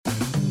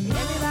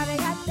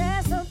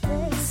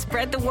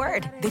spread the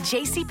word. The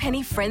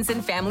JCPenney Friends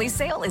and Family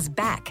Sale is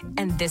back.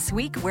 And this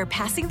week, we're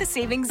passing the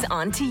savings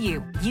on to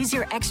you. Use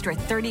your extra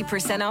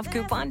 30% off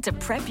coupon to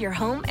prep your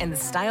home and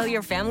style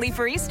your family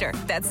for Easter.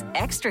 That's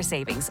extra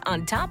savings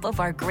on top of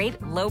our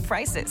great low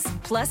prices.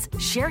 Plus,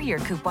 share your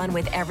coupon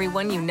with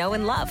everyone you know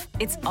and love.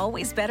 It's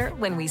always better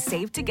when we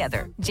save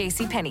together.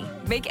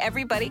 JCPenney. Make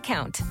everybody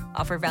count.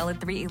 Offer valid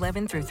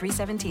 3/11 through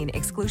 3/17.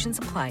 Exclusions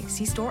apply.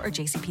 See store or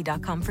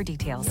jcp.com for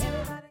details.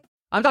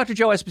 I'm Dr.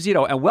 Joe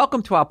Esposito, and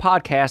welcome to our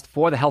podcast,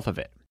 For the Health of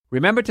It.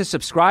 Remember to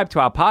subscribe to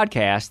our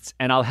podcasts,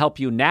 and I'll help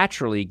you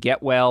naturally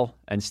get well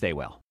and stay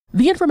well.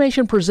 The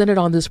information presented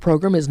on this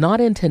program is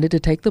not intended to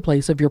take the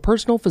place of your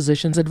personal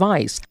physician's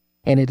advice,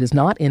 and it is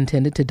not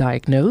intended to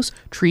diagnose,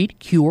 treat,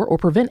 cure, or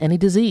prevent any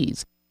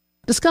disease.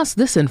 Discuss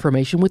this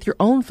information with your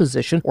own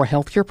physician or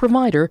healthcare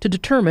provider to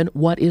determine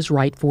what is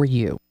right for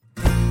you.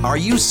 Are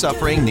you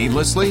suffering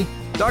needlessly?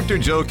 Dr.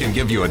 Joe can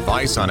give you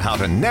advice on how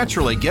to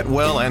naturally get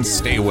well and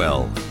stay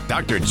well.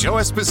 Dr. Joe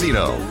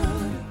Esposito.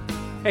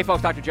 Hey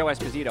folks, Dr. Joe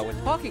Esposito. We're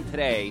talking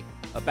today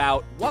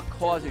about what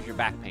causes your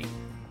back pain.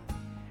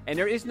 And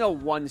there is no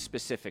one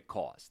specific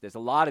cause. There's a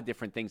lot of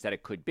different things that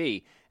it could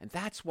be. And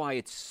that's why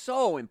it's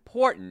so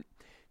important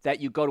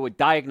that you go to a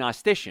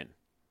diagnostician.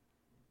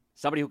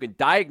 Somebody who can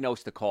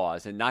diagnose the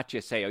cause and not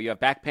just say, oh, you have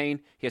back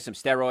pain? Here's some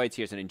steroids.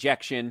 Here's an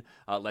injection.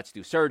 Let's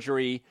do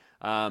surgery.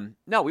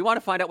 No, we want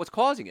to find out what's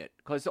causing it,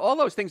 because all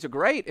those things are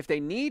great if they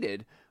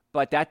needed,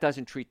 but that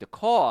doesn't treat the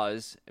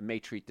cause. It may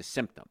treat the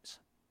symptoms.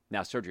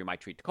 Now, surgery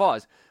might treat the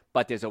cause,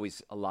 but there's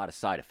always a lot of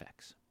side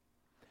effects.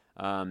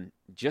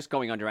 Just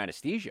going under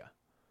anesthesia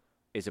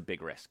is a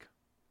big risk.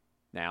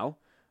 Now,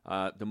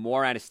 the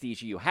more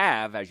anesthesia you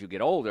have as you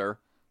get older,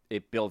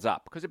 it builds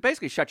up, because it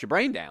basically shuts your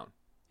brain down.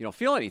 You don't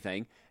feel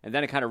anything, and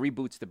then it kind of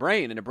reboots the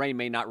brain, and the brain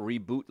may not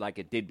reboot like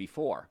it did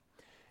before.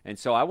 And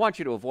so I want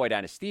you to avoid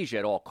anesthesia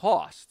at all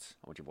costs.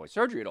 I want you to avoid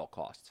surgery at all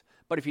costs.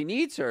 But if you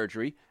need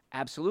surgery,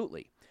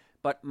 absolutely.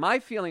 But my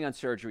feeling on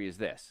surgery is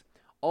this: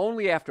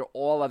 only after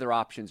all other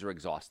options are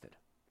exhausted.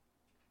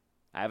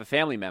 I have a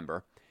family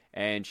member,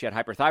 and she had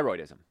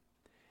hyperthyroidism.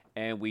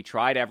 And we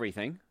tried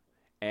everything,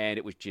 and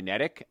it was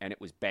genetic, and it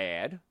was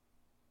bad.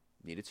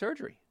 Needed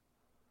surgery.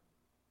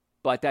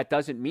 But that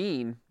doesn't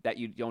mean that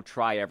you don't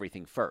try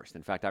everything first.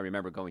 In fact, I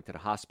remember going to the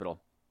hospital,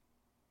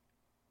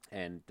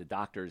 and the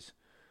doctors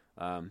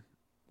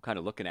kind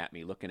of looking at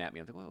me. I'm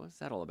like, well, what's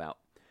that all about?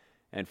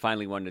 And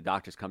finally, one of the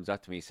doctors comes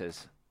up to me, he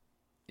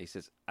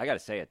says, I got to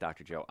say it,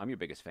 Dr. Joe, I'm your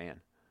biggest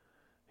fan.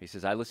 He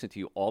says, I listen to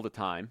you all the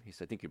time. He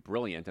said, I think you're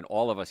brilliant, and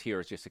all of us here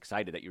is just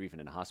excited that you're even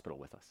in the hospital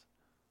with us.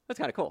 That's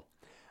kind of cool.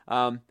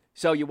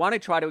 So you want to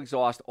try to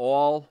exhaust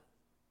all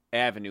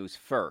avenues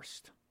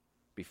first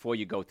before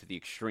you go to the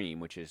extreme,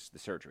 which is the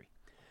surgery.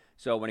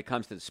 So when it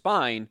comes to the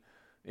spine,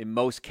 in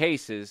most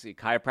cases,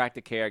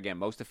 chiropractic care, again,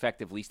 most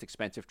effective, least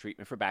expensive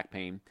treatment for back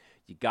pain.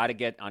 You got to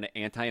get on an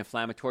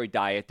anti-inflammatory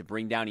diet to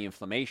bring down the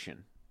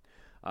inflammation.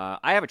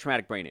 I have a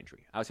traumatic brain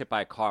injury. I was hit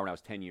by a car when I was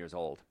 10 years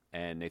old,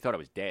 and they thought I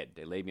was dead.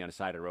 They laid me on the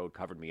side of the road,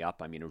 covered me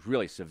up. I mean, it was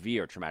really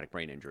severe traumatic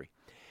brain injury.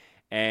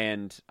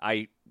 And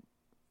I,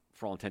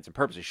 for all intents and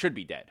purposes, should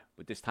be dead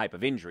with this type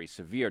of injury,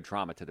 severe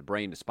trauma to the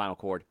brain, the spinal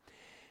cord.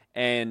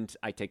 And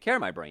I take care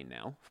of my brain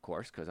now, of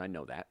course, because I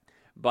know that.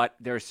 But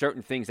there are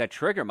certain things that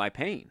trigger my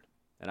pain.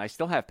 And I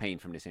still have pain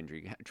from this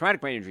injury. Traumatic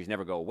brain injuries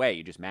never go away.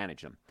 You just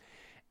manage them.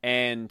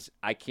 And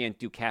I can't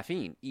do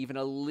caffeine, even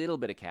a little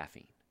bit of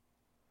caffeine.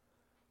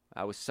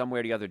 I was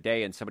somewhere the other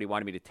day, and somebody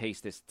wanted me to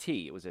taste this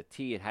tea. It was a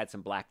tea. It had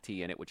some black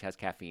tea in it, which has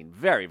caffeine.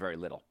 Very, very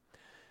little.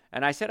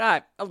 And I said,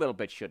 a little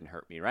bit shouldn't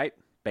hurt me, right?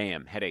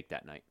 Bam, headache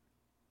that night.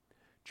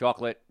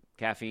 Chocolate,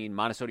 caffeine,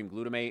 monosodium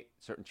glutamate.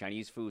 Certain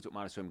Chinese foods with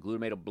monosodium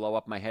glutamate will blow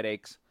up my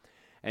headaches.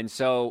 And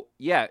so,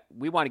 yeah,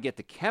 we want to get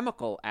the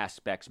chemical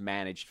aspects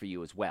managed for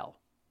you as well.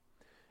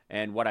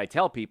 And what I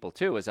tell people,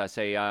 too, is I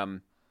say,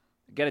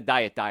 get a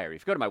diet diary.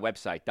 If you go to my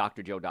website,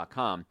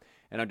 drjoe.com,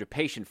 and under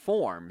patient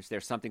forms,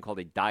 there's something called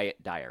a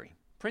diet diary.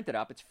 Print it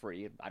up. It's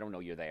free. I don't know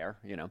you're there,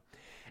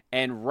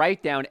 And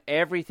write down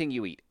everything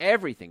you eat,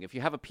 everything. If you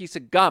have a piece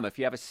of gum, if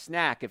you have a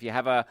snack, if you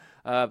have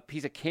a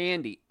piece of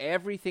candy,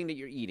 everything that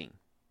you're eating.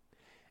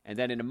 And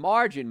then in the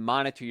margin,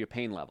 monitor your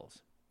pain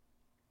levels.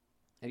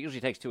 It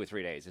usually takes 2 or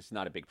 3 days. It's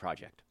not a big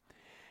project.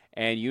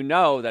 And you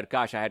know that,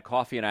 gosh, I had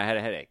coffee and I had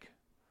a headache.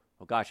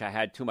 Oh, gosh, I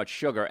had too much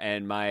sugar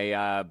and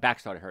my back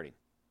started hurting.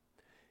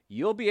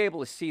 You'll be able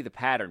to see the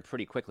pattern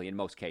pretty quickly in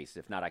most cases.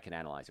 If not, I can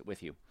analyze it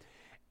with you.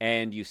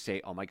 And you say,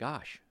 oh, my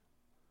gosh,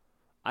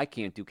 I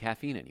can't do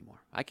caffeine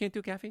anymore. I can't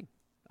do caffeine.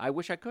 I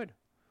wish I could.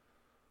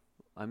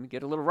 I'm going to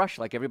get a little rush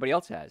like everybody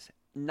else has.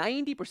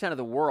 90% of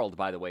the world,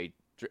 by the way,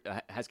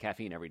 has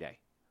caffeine every day.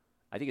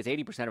 I think it's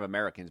 80% of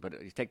Americans, but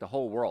if you take the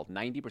whole world,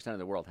 90% of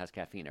the world has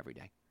caffeine every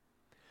day.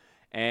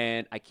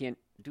 And I can't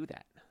do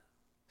that.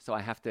 So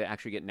I have to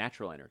actually get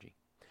natural energy.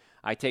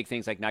 I take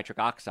things like nitric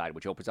oxide,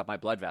 which opens up my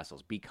blood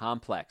vessels,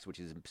 B-complex, which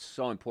is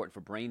so important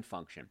for brain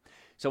function.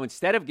 So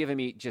instead of giving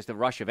me just a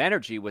rush of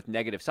energy with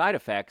negative side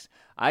effects,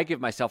 I give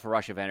myself a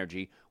rush of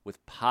energy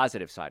with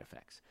positive side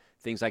effects.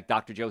 Things like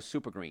Dr. Joe's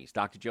Super Greens,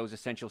 Dr. Joe's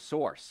Essential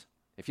Source.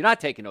 If you're not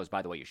taking those,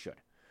 by the way, you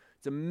should.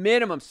 It's a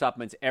minimum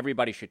supplements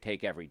everybody should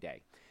take every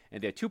day.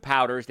 And they're 2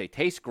 powders. They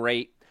taste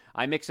great.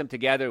 I mix them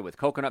together with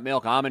coconut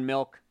milk, almond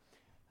milk.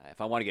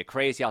 If I want to get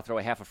crazy, I'll throw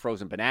a half a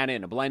frozen banana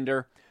in a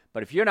blender.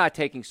 But if you're not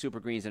taking Super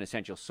Greens and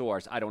Essential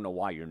Source, I don't know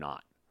why you're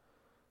not.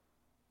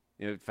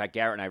 In fact,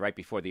 Garrett and I, right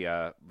before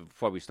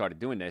we started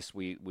doing this,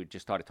 we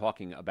just started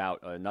talking about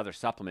another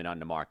supplement on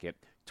the market,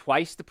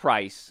 twice the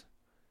price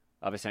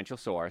of Essential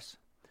Source,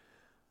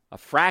 a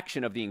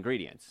fraction of the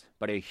ingredients,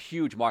 but a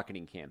huge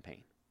marketing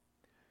campaign.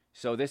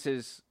 So this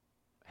is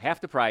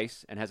half the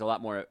price and has a lot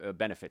more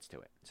benefits to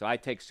it. So I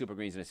take Super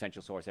Greens and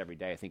Essential Source every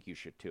day. I think you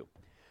should too.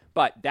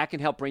 But that can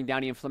help bring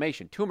down the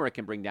inflammation. Turmeric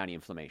can bring down the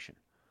inflammation.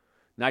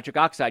 Nitric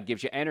oxide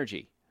gives you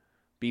energy.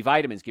 B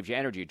vitamins gives you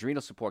energy.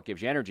 Adrenal support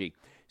gives you energy.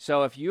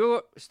 So if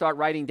you start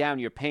writing down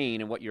your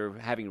pain and what you're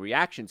having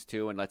reactions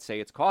to, and let's say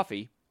it's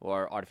coffee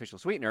or artificial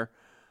sweetener,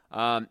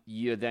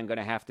 you're then going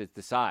to have to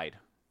decide,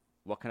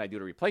 what can I do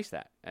to replace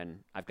that? And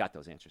I've got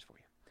those answers for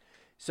you.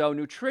 So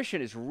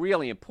nutrition is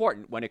really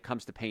important when it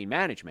comes to pain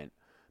management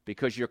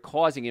because you're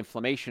causing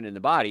inflammation in the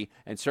body,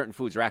 and certain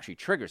foods are actually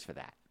triggers for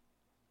that.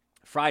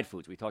 Fried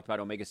foods, we talked about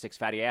omega-6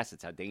 fatty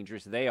acids, how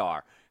dangerous they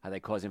are, how they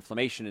cause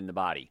inflammation in the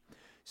body.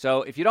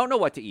 So if you don't know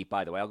what to eat,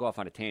 by the way, I'll go off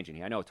on a tangent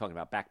here. I know we're talking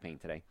about back pain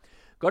today.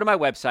 Go to my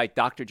website,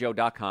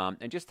 drjoe.com,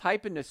 and just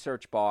type in the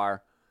search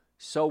bar,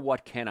 so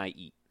what can I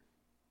eat?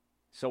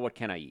 So what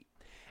can I eat?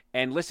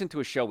 And listen to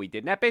a show we did.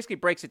 And that basically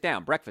breaks it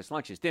down. Breakfast,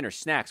 lunches, dinners,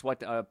 snacks,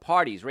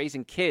 parties,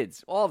 raising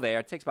kids, all there.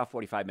 It takes about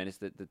 45 minutes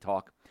to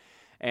talk.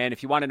 And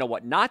if you want to know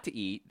what not to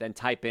eat, then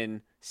type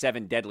in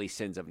 7 deadly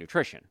sins of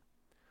nutrition.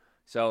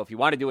 So if you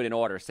want to do it in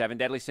order, 7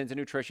 deadly sins of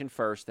nutrition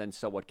first, then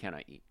so what can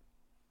I eat?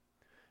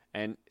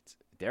 And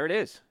there it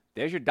is.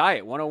 There's your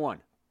Diet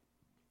 101.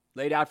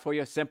 Laid out for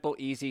you, simple,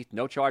 easy,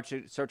 no charge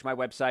to search my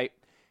website,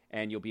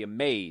 and you'll be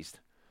amazed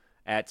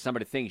at some of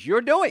the things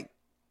you're doing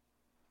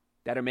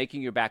that are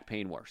making your back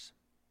pain worse.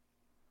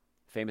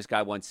 Famous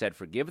guy once said,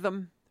 forgive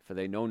them, for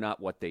they know not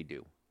what they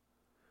do.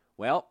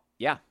 Well,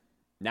 yeah,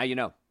 now you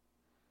know.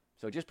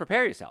 So just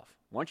prepare yourself.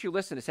 Once you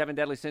listen to 7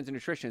 Deadly Sins of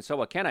Nutrition, so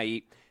what can I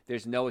eat?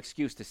 There's no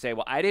excuse to say,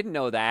 well, I didn't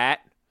know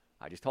that.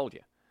 I just told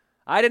you.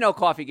 I didn't know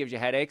coffee gives you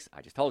headaches.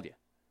 I just told you.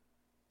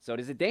 So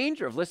there's a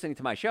danger of listening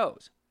to my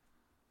shows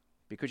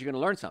because you're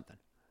going to learn something.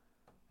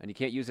 And you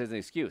can't use it as an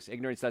excuse.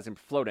 Ignorance doesn't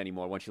float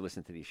anymore once you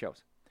listen to these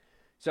shows.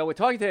 So we're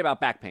talking today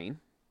about back pain,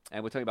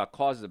 and we're talking about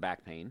causes of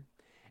back pain.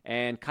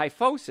 And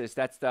kyphosis,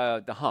 that's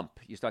the hump.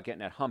 You start getting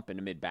that hump in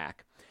the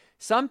mid-back.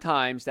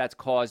 Sometimes that's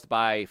caused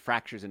by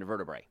fractures in the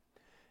vertebrae.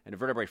 And the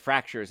vertebrae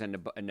fractures and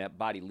the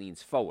body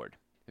leans forward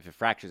if it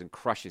fractures and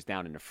crushes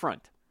down in the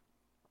front.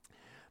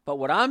 But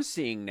what I'm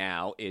seeing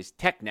now is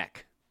tech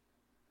neck.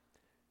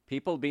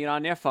 People being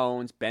on their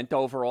phones, bent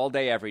over all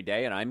day, every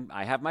day, and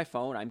I have my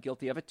phone. I'm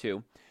guilty of it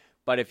too.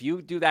 But if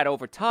you do that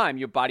over time,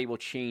 your body will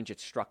change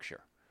its structure.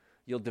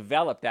 You'll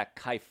develop that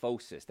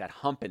kyphosis, that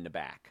hump in the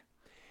back.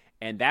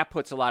 And that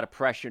puts a lot of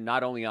pressure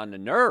not only on the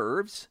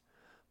nerves,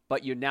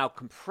 but you're now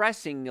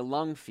compressing the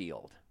lung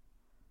field.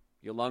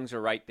 Your lungs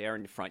are right there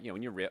in the front,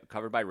 when you're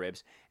covered by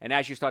ribs. And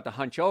as you start to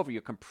hunch over,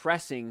 you're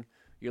compressing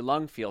your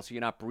lung field, so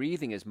you're not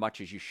breathing as much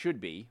as you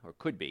should be or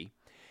could be,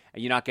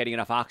 and you're not getting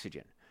enough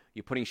oxygen.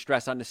 You're putting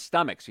stress on the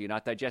stomach, so you're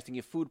not digesting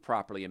your food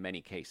properly in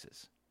many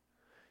cases.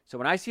 So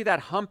when I see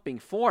that humping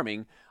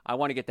forming, I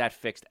want to get that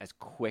fixed as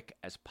quick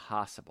as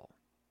possible.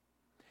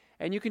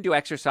 And you can do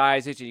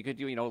exercises, and you could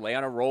do, lay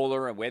on a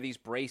roller and wear these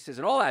braces,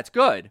 and all that's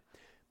good.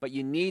 But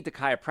you need the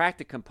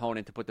chiropractic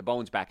component to put the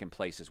bones back in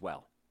place as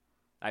well.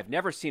 I've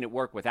never seen it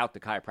work without the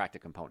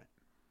chiropractic component.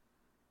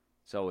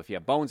 So if you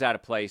have bones out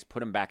of place, put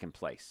them back in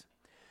place.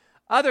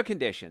 Other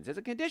conditions. There's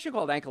a condition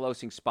called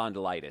ankylosing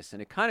spondylitis,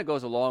 and it kind of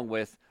goes along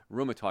with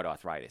rheumatoid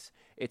arthritis.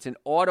 It's an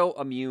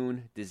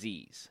autoimmune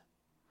disease.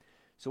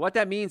 So what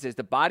that means is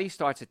the body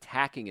starts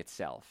attacking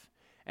itself,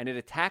 and it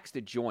attacks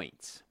the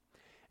joints.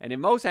 And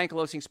in most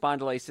ankylosing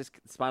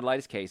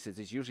spondylitis cases,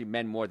 it's usually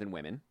men more than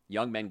women.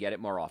 Young men get it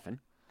more often.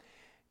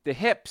 The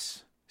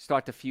hips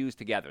start to fuse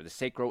together, the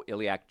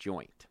sacroiliac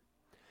joint.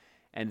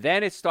 And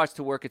then it starts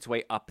to work its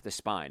way up the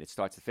spine. It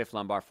starts the 5th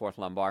lumbar, 4th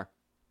lumbar.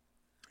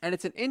 And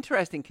it's an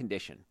interesting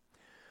condition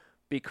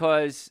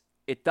because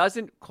it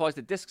doesn't cause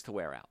the discs to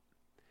wear out.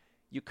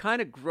 You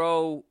kind of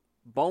grow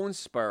bone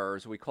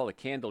spurs, we call it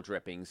candle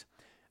drippings,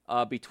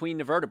 between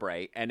the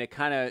vertebrae, and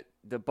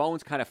the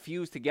bones kind of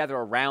fuse together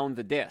around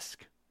the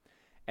disc,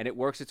 and it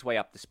works its way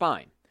up the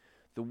spine.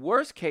 The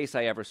worst case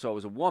I ever saw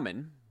was a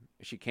woman.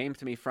 She came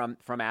to me from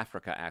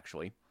Africa,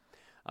 actually.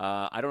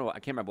 I don't know, I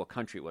can't remember what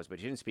country it was, but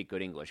she didn't speak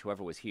good English.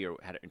 Whoever was here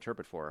had to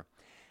interpret for her.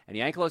 And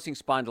the ankylosing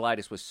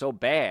spondylitis was so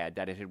bad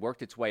that it had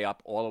worked its way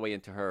up all the way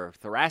into her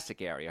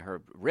thoracic area,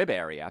 her rib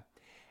area,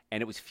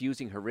 and it was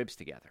fusing her ribs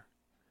together.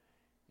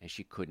 And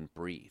she couldn't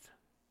breathe.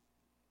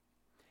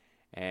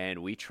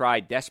 And we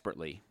tried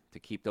desperately to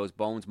keep those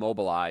bones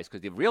mobilized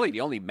because really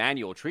the only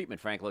manual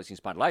treatment for ankylosing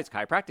spondylitis is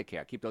chiropractic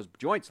care. Keep those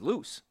joints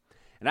loose.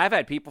 And I've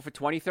had people for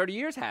 20, 30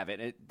 years have it,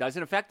 and it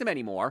doesn't affect them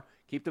anymore.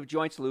 Keep the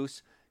joints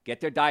loose.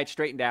 Get their diet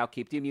straightened out,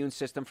 keep the immune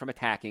system from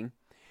attacking,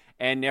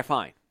 and they're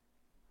fine.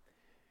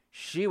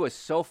 She was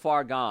so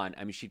far gone.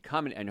 I mean, she'd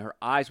come in and her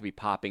eyes would be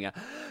popping and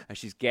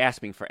she's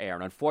gasping for air.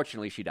 And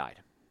unfortunately, she died.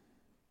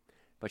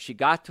 But she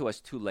got to us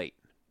too late.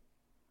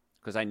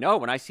 Because I know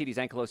when I see these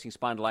ankylosing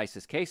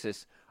spondylitis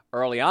cases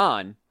early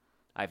on,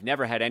 I've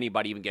never had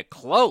anybody even get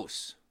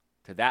close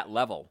to that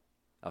level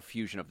of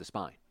fusion of the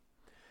spine.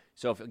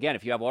 So,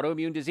 if you have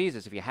autoimmune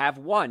diseases, if you have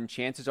one,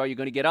 chances are you're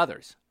going to get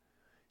others.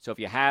 So if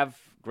you have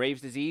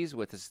Graves' disease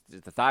with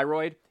the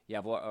thyroid, you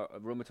have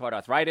rheumatoid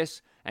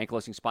arthritis,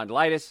 ankylosing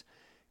spondylitis,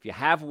 if you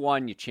have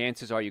one, your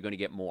chances are you're going to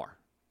get more.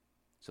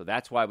 So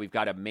that's why we've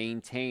got to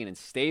maintain and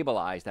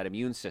stabilize that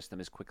immune system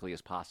as quickly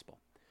as possible.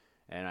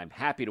 And I'm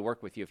happy to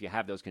work with you if you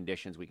have those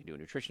conditions. We can do a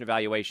nutrition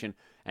evaluation,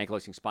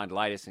 ankylosing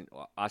spondylitis, and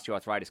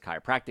osteoarthritis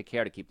chiropractic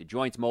care to keep the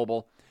joints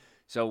mobile.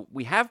 So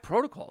we have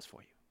protocols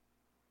for you.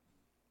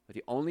 But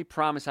the only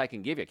promise I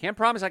can give you, I can't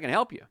promise I can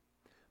help you,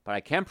 but I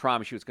can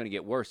promise you it's going to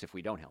get worse if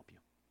we don't help you.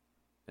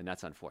 And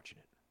that's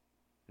unfortunate.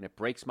 And it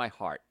breaks my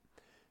heart.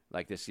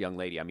 Like this young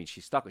lady, I mean,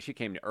 she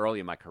came early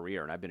in my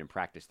career, and I've been in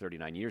practice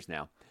 39 years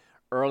now,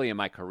 early in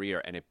my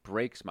career, and it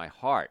breaks my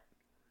heart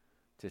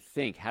to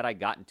think, had I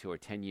gotten to her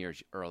 10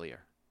 years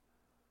earlier,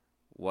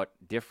 what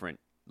a different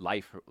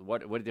life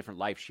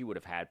she would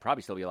have had,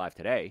 probably still be alive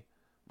today,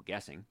 I'm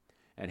guessing,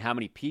 and how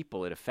many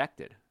people it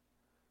affected,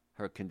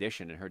 her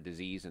condition and her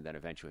disease, and then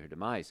eventually her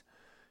demise.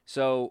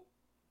 So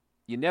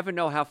you never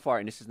know how far,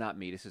 and this is not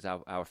me, this is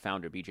our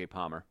founder, BJ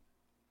Palmer,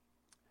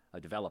 a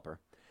developer.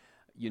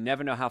 You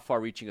never know how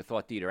far-reaching a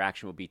thought, deed, or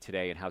action will be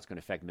today and how it's going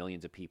to affect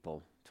millions of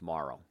people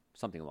tomorrow,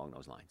 something along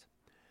those lines.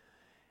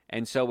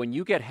 And so when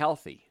you get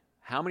healthy,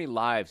 how many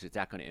lives is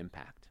that going to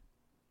impact?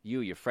 You,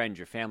 your friends,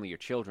 your family, your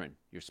children,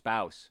 your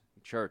spouse,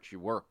 your church,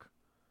 your work,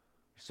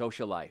 your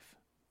social life.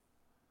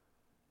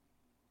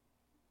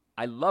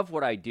 I love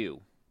what I do.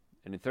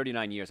 And in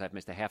 39 years, I've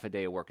missed a half a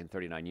day of work in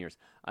 39 years.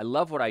 I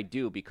love what I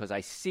do because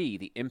I see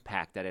the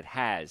impact that it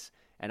has,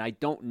 and I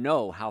don't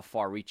know how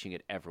far-reaching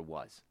it ever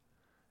was.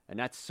 And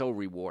that's so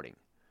rewarding.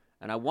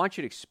 And I want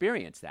you to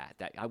experience that.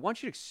 I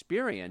want you to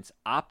experience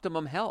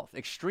optimum health,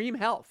 extreme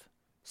health.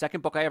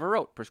 Second book I ever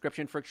wrote,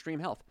 Prescription for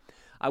Extreme Health.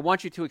 I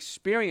want you to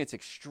experience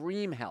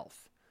extreme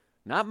health,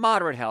 not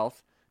moderate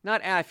health,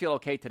 not I feel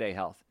okay today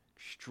health,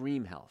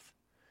 extreme health.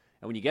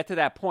 And when you get to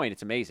that point,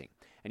 it's amazing.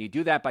 And you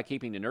do that by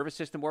keeping the nervous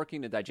system working,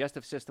 the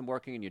digestive system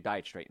working, and your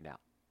diet straightened out.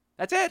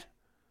 That's it.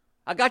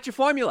 I got your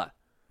formula.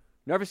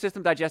 Nervous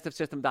system, digestive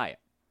system, diet.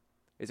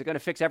 Is it going to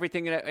fix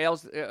everything that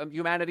ails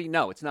humanity?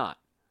 No, it's not.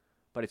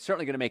 But it's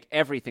certainly going to make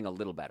everything a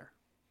little better.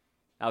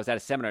 I was at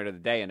a seminar the other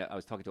day, and I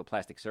was talking to a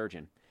plastic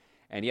surgeon,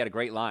 and he had a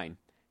great line.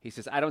 He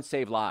says, I don't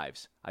save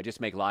lives. I just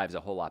make lives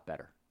a whole lot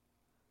better.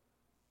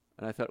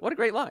 And I thought, what a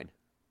great line.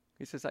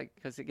 He says,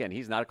 because again,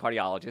 he's not a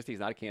cardiologist. He's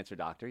not a cancer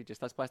doctor. He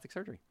just does plastic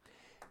surgery.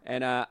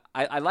 And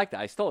I like that.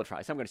 I stole it from him.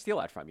 I said, I'm going to steal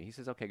that from you. He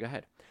says, okay, go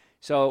ahead.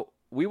 So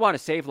we want to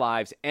save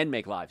lives and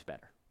make lives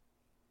better.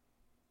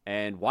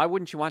 And why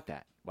wouldn't you want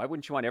that? Why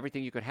wouldn't you want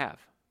everything you could have?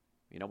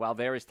 You know, while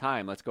there is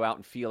time, let's go out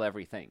and feel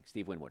everything.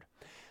 Steve Winwood.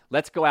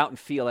 Let's go out and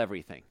feel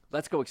everything.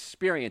 Let's go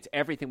experience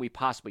everything we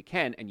possibly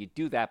can, and you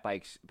do that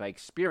by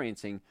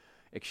experiencing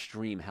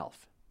extreme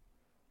health.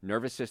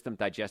 Nervous system,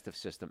 digestive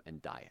system,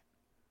 and diet.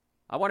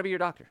 I want to be your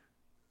doctor.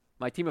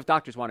 My team of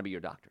doctors want to be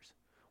your doctors.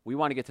 We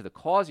want to get to the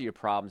cause of your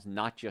problems,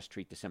 not just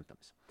treat the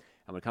symptoms.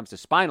 And when it comes to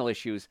spinal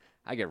issues,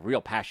 I get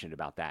real passionate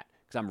about that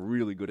because I'm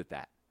really good at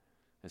that.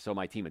 And so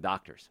my team of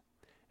doctors.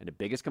 And the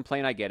biggest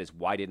complaint I get is,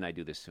 why didn't I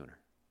do this sooner?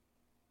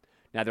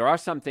 Now, there are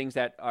some things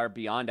that are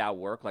beyond our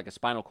work, like a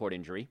spinal cord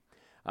injury.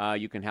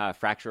 You can have a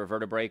fracture of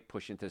vertebrae,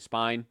 push into the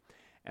spine.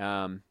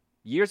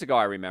 Years ago,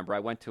 I remember, I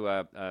went to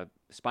a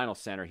spinal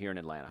center here in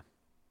Atlanta.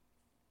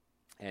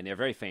 And they're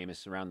very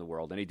famous around the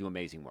world, and they do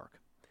amazing work.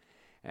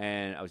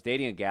 And I was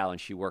dating a gal, and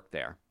she worked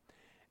there.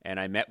 And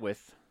I met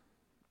with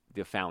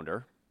the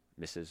founder,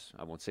 Mrs.,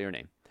 I won't say her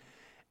name.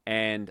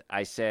 And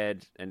I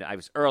said, and I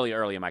was early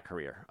in my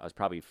career. I was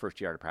probably first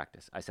year out of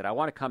practice. I said, I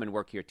want to come and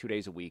work here 2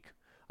 days a week.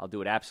 I'll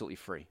do it absolutely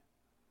free.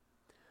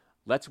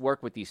 Let's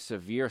work with these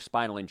severe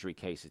spinal injury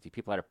cases, the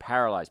people that are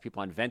paralyzed,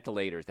 people on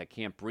ventilators that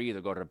can't breathe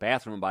or go to the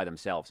bathroom by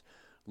themselves.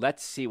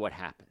 Let's see what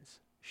happens.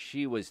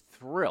 She was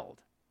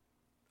thrilled,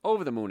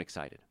 over the moon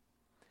excited.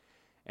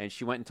 And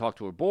she went and talked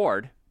to her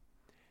board,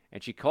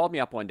 and she called me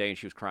up one day, and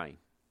she was crying.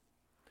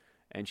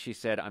 And she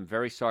said, I'm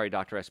very sorry,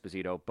 Dr.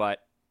 Esposito,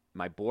 but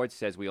my board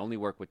says we only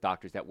work with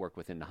doctors that work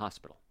within the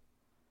hospital.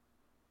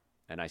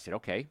 And I said,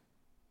 okay,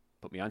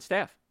 put me on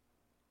staff.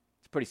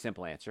 It's a pretty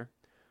simple answer.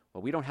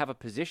 Well, we don't have a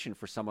position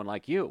for someone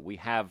like you. We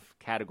have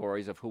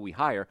categories of who we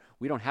hire.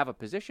 We don't have a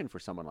position for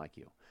someone like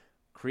you.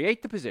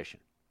 Create the position.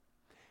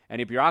 And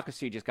the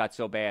bureaucracy just got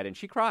so bad, and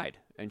she cried.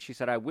 And she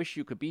said, I wish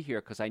you could be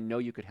here because I know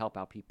you could help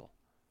out people.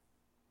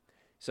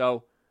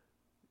 So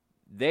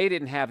they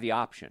didn't have the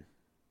option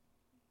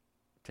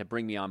to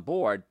bring me on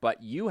board,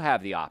 but you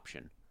have the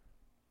option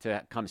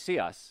to come see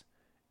us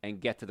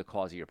and get to the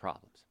cause of your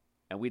problems.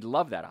 And we'd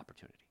love that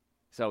opportunity.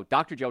 So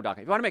drjoe.com.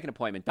 If you want to make an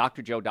appointment,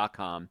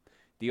 drjoe.com,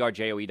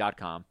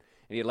 drjoe.com.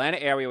 In the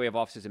Atlanta area, we have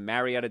offices in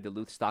Marietta,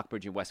 Duluth,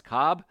 Stockbridge, and West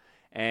Cobb.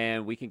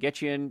 And we can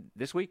get you in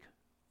this week.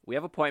 We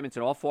have appointments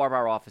in all 4 of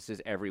our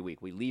offices every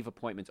week. We leave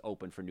appointments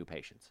open for new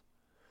patients.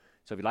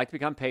 So if you'd like to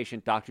become a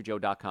patient,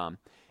 drjoe.com.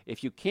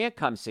 If you can't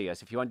come see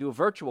us, if you want to do a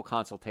virtual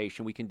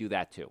consultation, we can do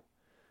that too.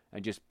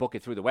 And just book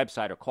it through the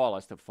website or call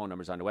us. The phone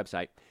number's on the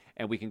website.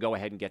 And we can go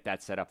ahead and get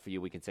that set up for you.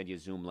 We can send you a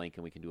Zoom link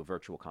and we can do a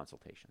virtual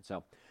consultation.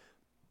 So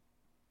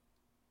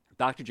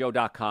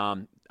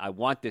drjoe.com, I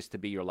want this to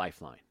be your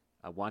lifeline.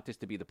 I want this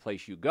to be the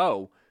place you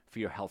go for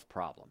your health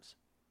problems.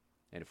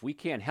 And if we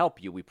can't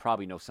help you, we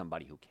probably know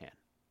somebody who can.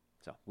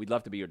 So we'd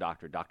love to be your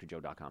doctor,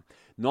 drjoe.com.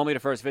 Normally the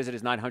first visit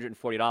is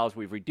 $940.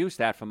 We've reduced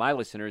that for my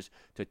listeners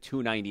to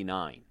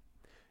 $299.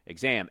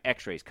 Exam,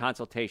 x-rays,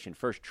 consultation,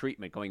 first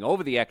treatment, going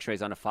over the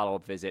x-rays on a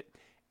follow-up visit,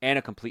 and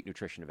a complete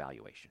nutrition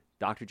evaluation.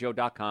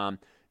 drjoe.com.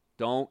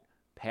 Don't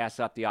pass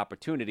up the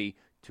opportunity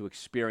to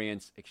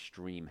experience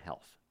extreme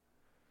health.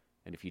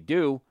 And if you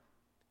do,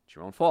 it's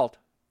your own fault.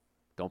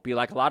 Don't be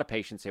like a lot of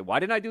patients say, why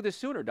didn't I do this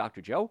sooner,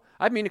 Dr. Joe?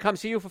 I've been to come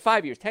see you for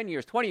 5 years, 10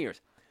 years, 20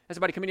 years. Had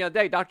somebody come in the other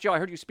day, Dr. Joe, I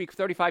heard you speak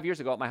 35 years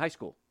ago at my high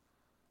school.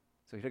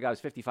 So the guy was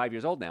 55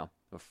 years old now,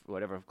 or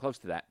whatever, close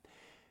to that.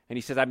 And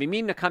he says, I've been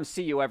meaning to come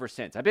see you ever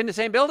since. I've been in the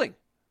same building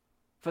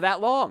for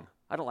that long.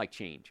 I don't like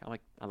change.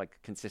 I like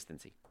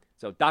consistency.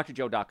 So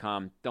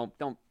drjoe.com,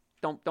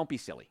 don't be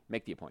silly.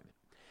 Make the appointment.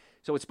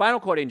 So with spinal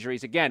cord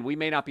injuries, again, we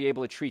may not be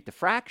able to treat the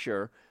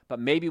fracture, but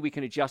maybe we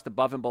can adjust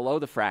above and below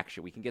the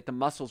fracture. We can get the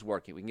muscles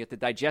working. We can get the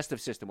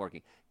digestive system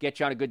working, get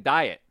you on a good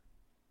diet.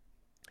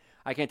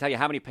 I can't tell you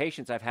how many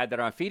patients I've had that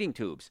are on feeding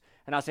tubes.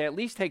 And I'll say, at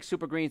least take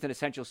Super Greens and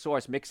Essential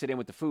Source, mix it in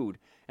with the food,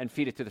 and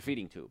feed it to the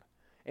feeding tube.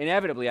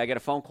 Inevitably, I get a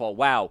phone call,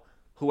 wow,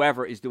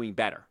 whoever is doing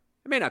better.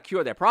 It may not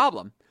cure their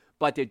problem,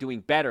 but they're doing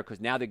better because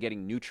now they're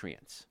getting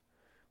nutrients.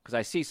 Because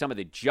I see some of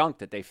the junk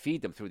that they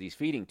feed them through these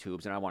feeding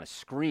tubes, and I want to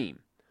scream.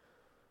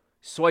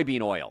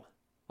 Soybean oil,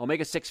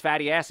 omega-6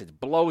 fatty acids,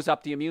 blows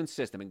up the immune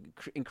system and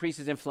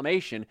increases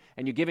inflammation,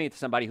 and you're giving it to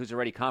somebody who's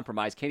already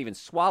compromised, can't even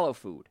swallow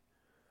food.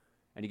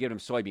 And you give them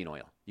soybean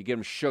oil. You give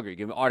them sugar. You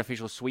give them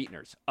artificial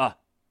sweeteners. All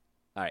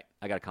right,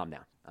 I got to calm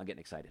down. I'm getting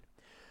excited.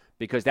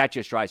 Because that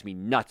just drives me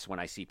nuts when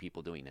I see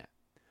people doing that.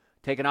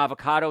 Take an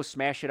avocado,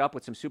 smash it up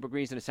with some Super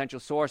Greens and Essential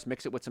Source,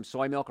 mix it with some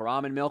soy milk or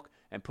almond milk,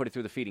 and put it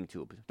through the feeding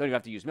tube. Don't even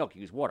have to use milk.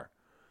 You use water.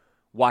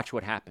 Watch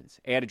what happens.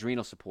 Add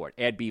adrenal support.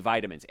 Add B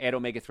vitamins. Add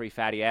omega-3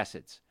 fatty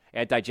acids.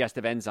 Add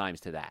digestive enzymes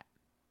to that.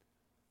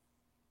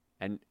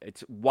 And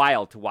it's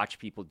wild to watch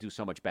people do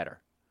so much better.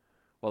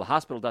 Well, the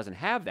hospital doesn't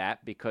have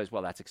that because,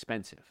 well, that's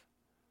expensive.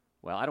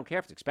 Well, I don't care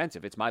if it's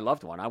expensive. It's my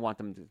loved one. I want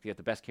them to get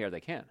the best care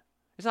they can.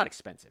 It's not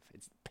expensive.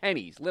 It's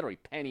pennies, literally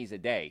pennies a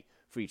day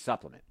for each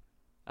supplement.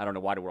 I don't know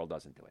why the world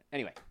doesn't do it.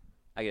 Anyway,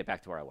 I get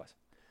back to where I was.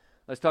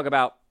 Let's talk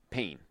about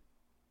pain.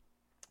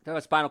 Talk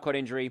about spinal cord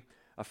injury,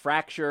 a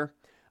fracture.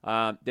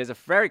 There's a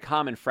very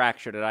common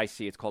fracture that I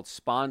see. It's called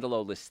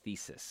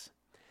spondylolisthesis.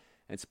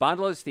 And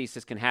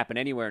spondylolisthesis can happen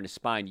anywhere in the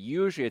spine.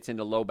 Usually it's in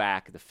the low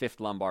back, the fifth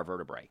lumbar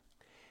vertebrae.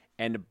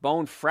 And the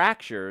bone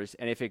fractures,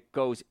 and if it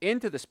goes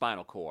into the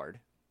spinal cord,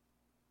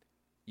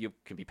 you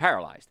can be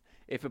paralyzed.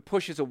 If it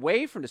pushes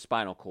away from the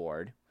spinal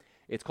cord,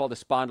 it's called a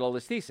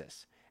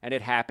spondylolisthesis. And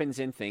it happens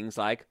in things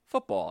like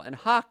football and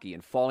hockey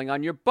and falling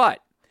on your butt.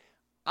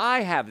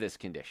 I have this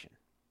condition.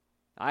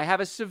 I have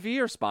a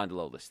severe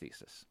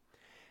spondylolisthesis.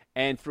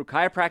 And through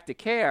chiropractic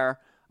care,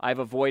 I've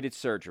avoided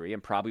surgery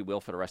and probably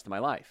will for the rest of my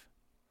life.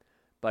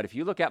 But if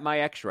you look at my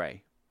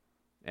x-ray,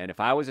 and if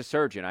I was a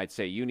surgeon, I'd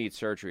say you need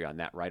surgery on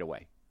that right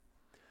away.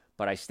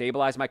 But I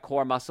stabilize my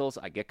core muscles.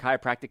 I get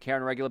chiropractic care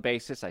on a regular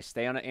basis. I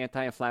stay on an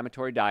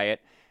anti-inflammatory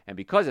diet. And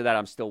because of that,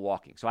 I'm still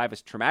walking. So I have a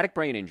traumatic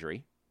brain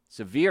injury,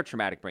 severe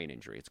traumatic brain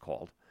injury, it's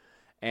called.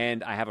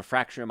 And I have a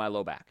fracture in my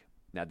low back.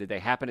 Now, did they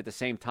happen at the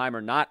same time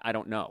or not? I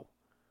don't know.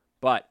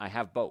 But I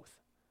have both.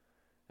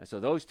 And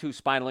so those two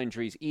spinal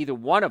injuries, either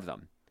one of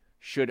them,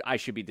 I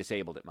should be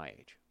disabled at my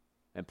age.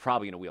 And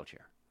probably in a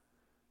wheelchair.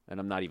 And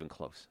I'm not even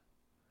close.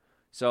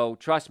 So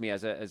trust me,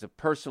 as a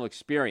personal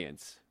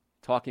experience,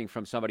 talking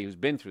from somebody who's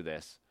been through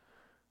this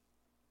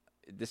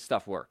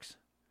stuff works.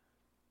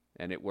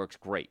 And it works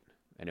great.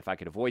 And if I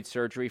could avoid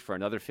surgery for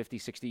another 50,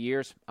 60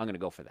 years, I'm going to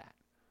go for that.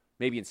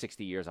 Maybe in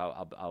 60 years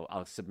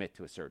I'll submit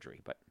to a surgery,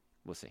 but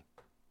we'll see.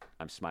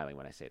 I'm smiling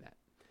when I say that.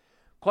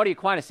 Claudia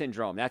Equina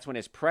syndrome, that's when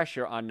there's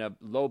pressure on the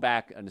low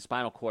back, on the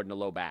spinal cord in the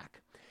low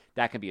back.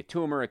 That can be a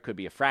tumor, it could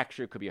be a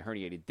fracture, it could be a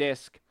herniated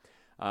disc.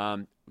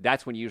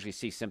 That's when you usually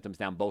see symptoms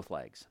down both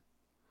legs.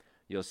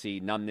 You'll see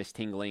numbness,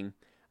 tingling,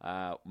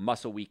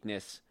 muscle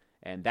weakness,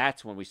 and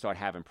that's when we start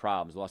having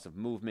problems. Loss of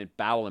movement,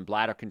 bowel and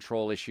bladder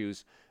control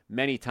issues.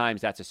 Many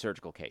times that's a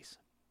surgical case.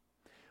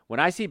 When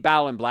I see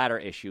bowel and bladder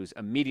issues,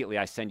 immediately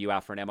I send you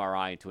out for an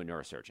MRI and to a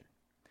neurosurgeon.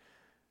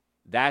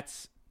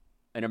 That's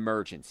an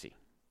emergency.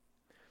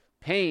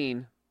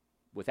 Pain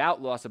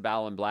without loss of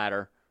bowel and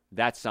bladder,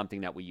 that's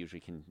something that we usually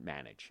can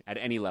manage at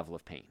any level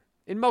of pain.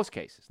 In most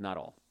cases, not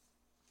all.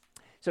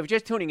 So if you're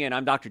just tuning in,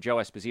 I'm Dr. Joe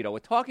Esposito. We're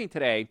talking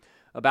today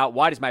about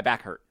why does my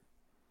back hurt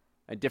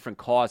and different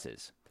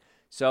causes.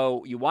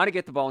 So you want to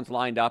get the bones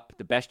lined up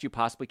the best you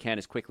possibly can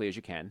as quickly as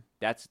you can.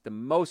 That's the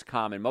most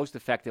common, most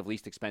effective,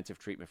 least expensive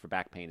treatment for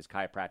back pain is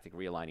chiropractic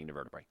realigning the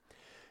vertebrae.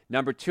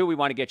 Number 2, we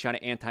want to get you on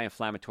an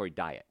anti-inflammatory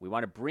diet. We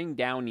want to bring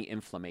down the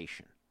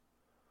inflammation.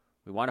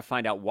 We want to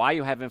find out why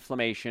you have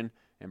inflammation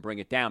and bring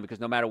it down, because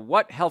no matter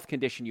what health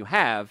condition you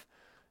have,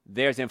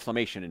 there's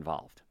inflammation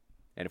involved.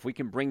 And if we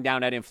can bring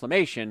down that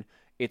inflammation,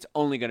 it's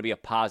only going to be a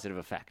positive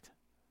effect.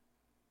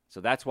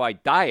 So that's why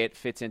diet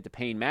fits into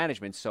pain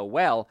management so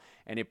well,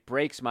 and it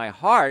breaks my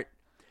heart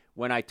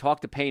when I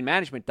talk to pain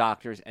management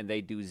doctors and they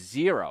do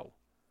zero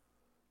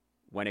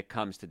when it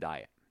comes to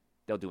diet.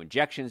 They'll do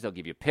injections, they'll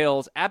give you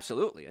pills,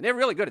 absolutely. And they're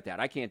really good at that.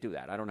 I can't do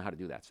that. I don't know how to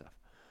do that stuff.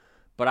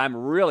 But I'm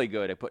really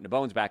good at putting the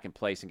bones back in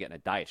place and getting a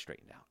diet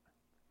straightened out.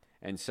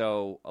 And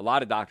so a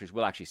lot of doctors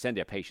will actually send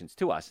their patients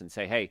to us and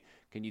say, hey,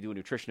 can you do a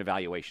nutrition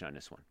evaluation on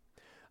this one?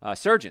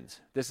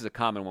 Surgeons, this is a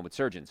common one with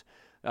surgeons.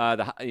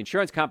 The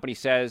insurance company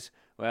says,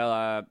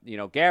 well,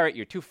 Garrett,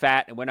 you're too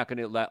fat and we're not going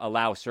to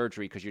allow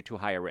surgery because you're too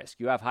high a risk.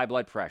 You have high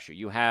blood pressure.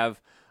 You have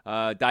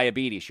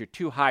diabetes. You're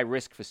too high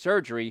risk for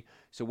surgery,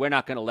 so we're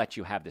not going to let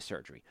you have the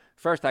surgery.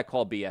 First, I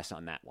call BS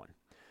on that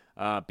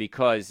one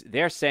because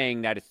they're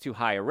saying that it's too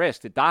high a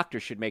risk. The doctor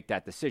should make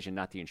that decision,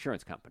 not the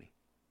insurance company.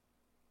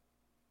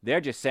 They're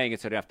just saying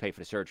it's so they have to pay for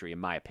the surgery, in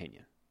my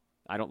opinion.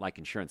 I don't like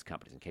insurance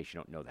companies, in case you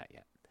don't know that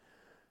yet,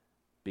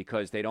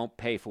 because they don't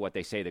pay for what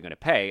they say they're going to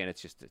pay, and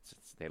it's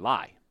they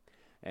lie.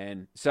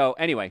 And so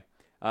anyway,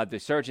 the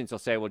surgeons will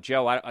say, well,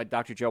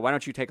 Dr. Joe, why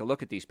don't you take a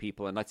look at these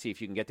people and let's see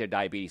if you can get their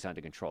diabetes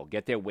under control,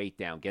 get their weight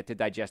down, get their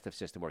digestive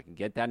system working,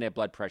 get down their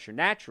blood pressure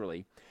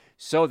naturally,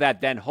 so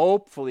that then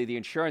hopefully the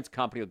insurance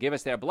company will give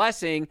us their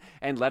blessing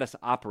and let us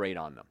operate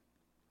on them.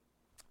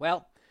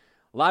 Well,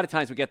 a lot of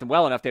times we get them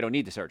well enough, they don't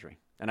need the surgery.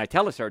 And I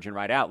tell the surgeon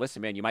right out,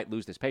 listen, man, you might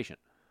lose this patient.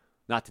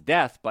 Not to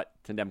death, but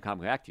to them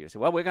coming back to you. So,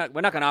 well, we're not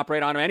going to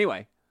operate on them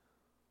anyway.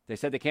 They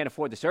said they can't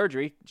afford the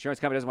surgery. Insurance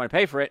company doesn't want to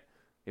pay for it.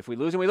 If we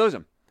lose them, we lose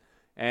them.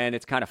 And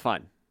it's kind of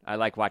fun. I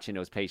like watching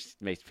those patients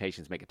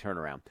make a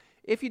turnaround.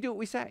 If you do what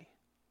we say.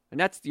 And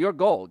that's your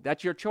goal.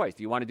 That's your choice.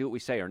 Do you want to do what we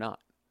say or not?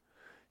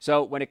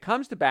 So when it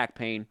comes to back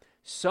pain,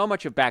 so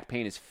much of back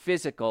pain is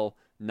physical,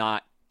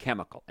 not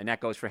chemical. And that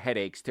goes for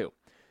headaches too.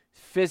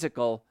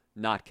 Physical,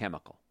 not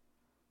chemical.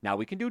 Now,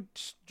 we can do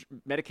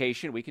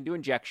medication, we can do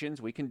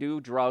injections, we can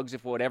do drugs,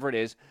 if whatever it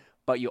is,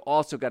 but you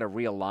also got to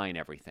realign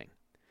everything.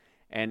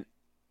 And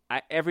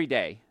every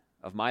day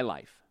of my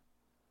life,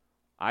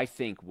 I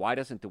think, why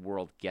doesn't the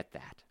world get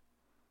that?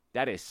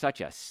 That is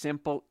such a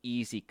simple,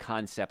 easy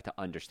concept to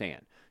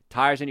understand.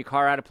 Tires in your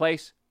car are out of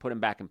place, put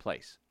them back in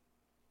place.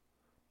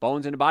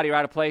 Bones in the body are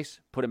out of place,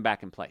 put them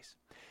back in place.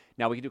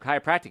 Now, we can do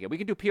chiropractic. We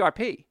can do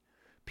PRP.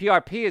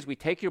 PRP is we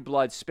take your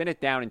blood, spin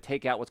it down, and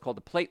take out what's called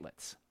the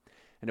platelets.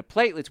 And the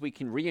platelets we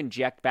can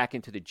re-inject back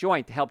into the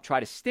joint to help try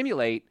to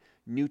stimulate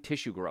new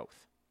tissue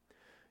growth.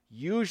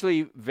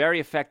 Usually very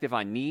effective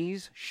on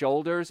knees,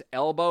 shoulders,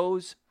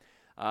 elbows.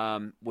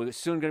 We're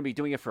soon going to be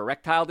doing it for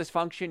erectile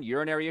dysfunction,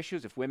 urinary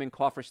issues. If women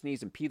cough or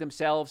sneeze and pee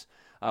themselves,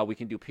 we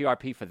can do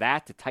PRP for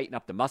that to tighten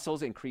up the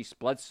muscles, increase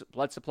blood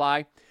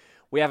supply.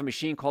 We have a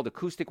machine called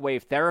acoustic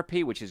wave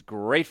therapy, which is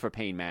great for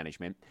pain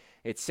management.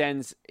 It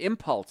sends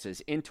impulses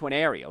into an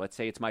area. Let's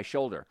say it's my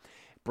shoulder.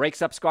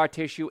 Breaks up scar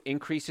tissue,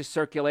 increases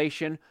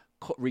circulation,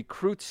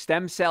 recruits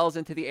stem cells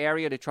into the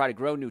area to try to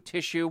grow new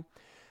tissue.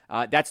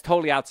 That's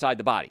totally outside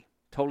the body,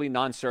 totally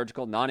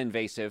non-surgical,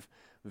 non-invasive,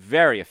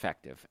 very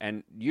effective,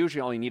 and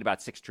usually only need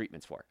about 6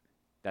 treatments for it.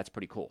 That's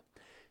pretty cool.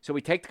 So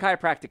we take the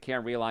chiropractic care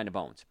and realign the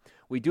bones.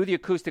 We do the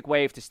acoustic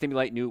wave to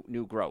stimulate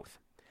new growth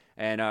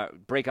and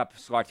break up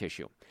scar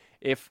tissue.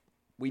 If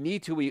we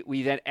need to,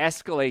 we then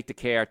escalate the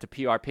care to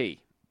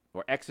PRP,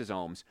 or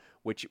exosomes,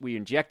 which we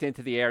inject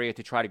into the area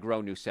to try to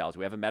grow new cells.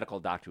 We have a medical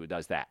doctor who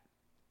does that.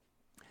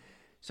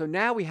 So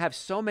now we have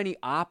so many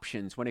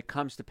options when it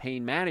comes to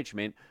pain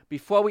management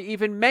before we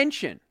even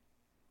mention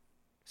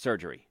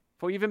surgery,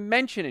 before we even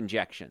mention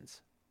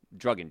injections,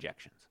 drug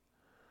injections.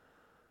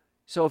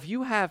 So if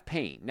you have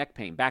pain, neck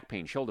pain, back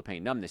pain, shoulder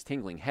pain, numbness,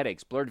 tingling,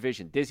 headaches, blurred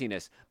vision,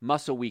 dizziness,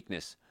 muscle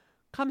weakness,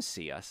 come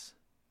see us.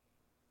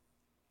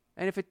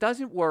 And if it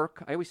doesn't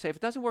work, I always say, if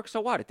it doesn't work,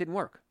 so what? It didn't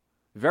work.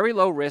 Very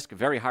low risk,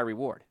 very high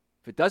reward.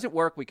 If it doesn't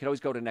work, we could always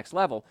go to the next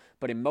level,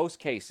 but in most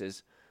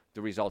cases,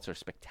 the results are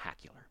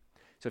spectacular.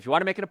 So if you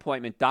want to make an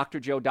appointment,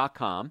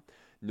 drjoe.com.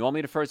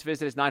 Normally the first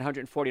visit is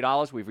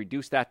 $940. We've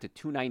reduced that to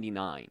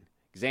 $299.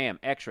 Exam,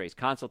 x-rays,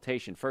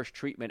 consultation, first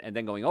treatment, and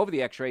then going over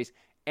the x-rays,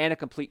 and a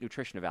complete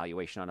nutrition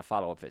evaluation on a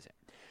follow-up visit.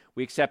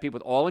 We accept people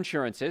with all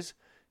insurances.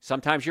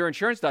 Sometimes your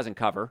insurance doesn't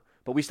cover,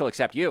 but we still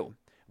accept you.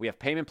 We have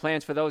payment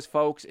plans for those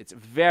folks. It's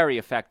very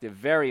effective,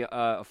 very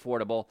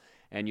affordable,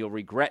 and you'll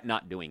regret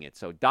not doing it.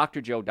 So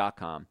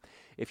drjoe.com.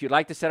 If you'd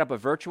like to set up a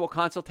virtual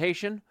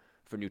consultation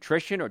for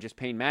nutrition or just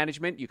pain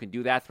management, you can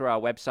do that through our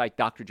website,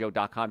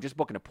 drjoe.com. Just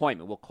book an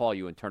appointment. We'll call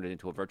you and turn it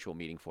into a virtual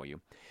meeting for you.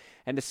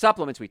 And the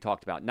supplements we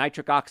talked about,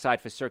 nitric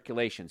oxide for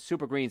circulation,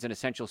 super greens an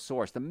essential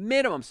source, the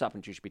minimum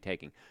supplements you should be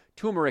taking,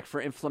 turmeric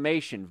for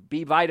inflammation,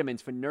 B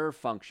vitamins for nerve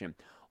function.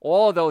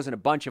 All of those and a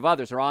bunch of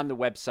others are on the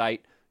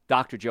website,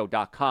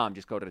 drjoe.com.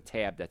 Just go to the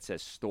tab that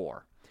says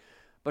store.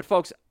 But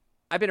folks,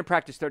 I've been in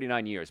practice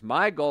 39 years.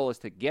 My goal is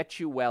to get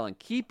you well and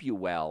keep you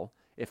well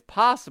if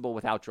possible,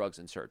 without drugs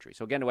and surgery.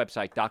 So again, the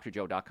website,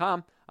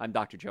 drjoe.com. I'm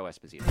Dr. Joe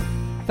Esposito.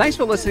 Thanks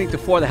for listening to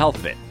For the Health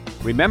of It.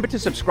 Remember to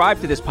subscribe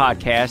to this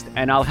podcast,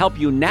 and I'll help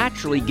you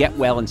naturally get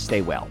well and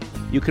stay well.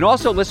 You can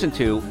also listen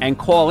to and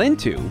call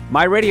into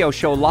my radio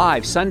show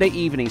live Sunday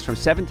evenings from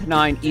 7 to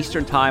 9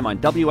 Eastern Time on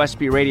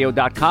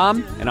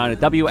WSBRadio.com and on the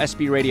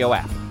WSB Radio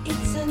app.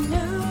 It's a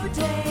new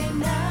day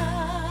now.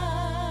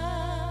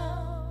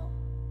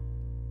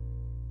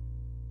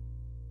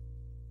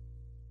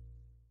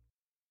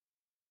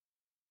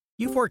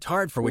 You've worked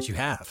hard for what you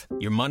have.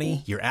 Your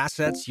money, your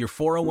assets, your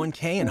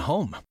 401k, and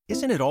home.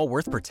 Isn't it all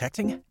worth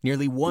protecting?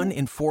 Nearly 1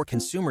 in 4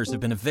 consumers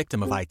have been a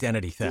victim of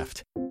identity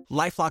theft.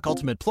 LifeLock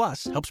Ultimate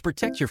Plus helps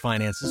protect your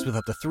finances with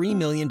up to $3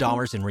 million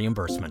in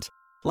reimbursement.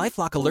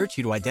 LifeLock alerts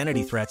you to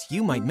identity threats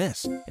you might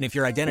miss. And if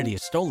your identity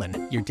is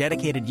stolen, your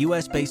dedicated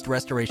U.S.-based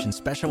restoration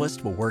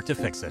specialist will work to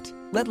fix it.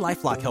 Let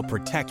LifeLock help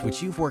protect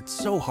what you've worked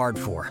so hard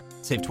for.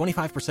 Save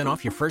 25%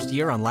 off your first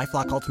year on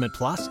LifeLock Ultimate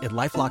Plus at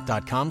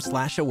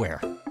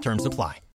LifeLock.com/aware. Terms apply.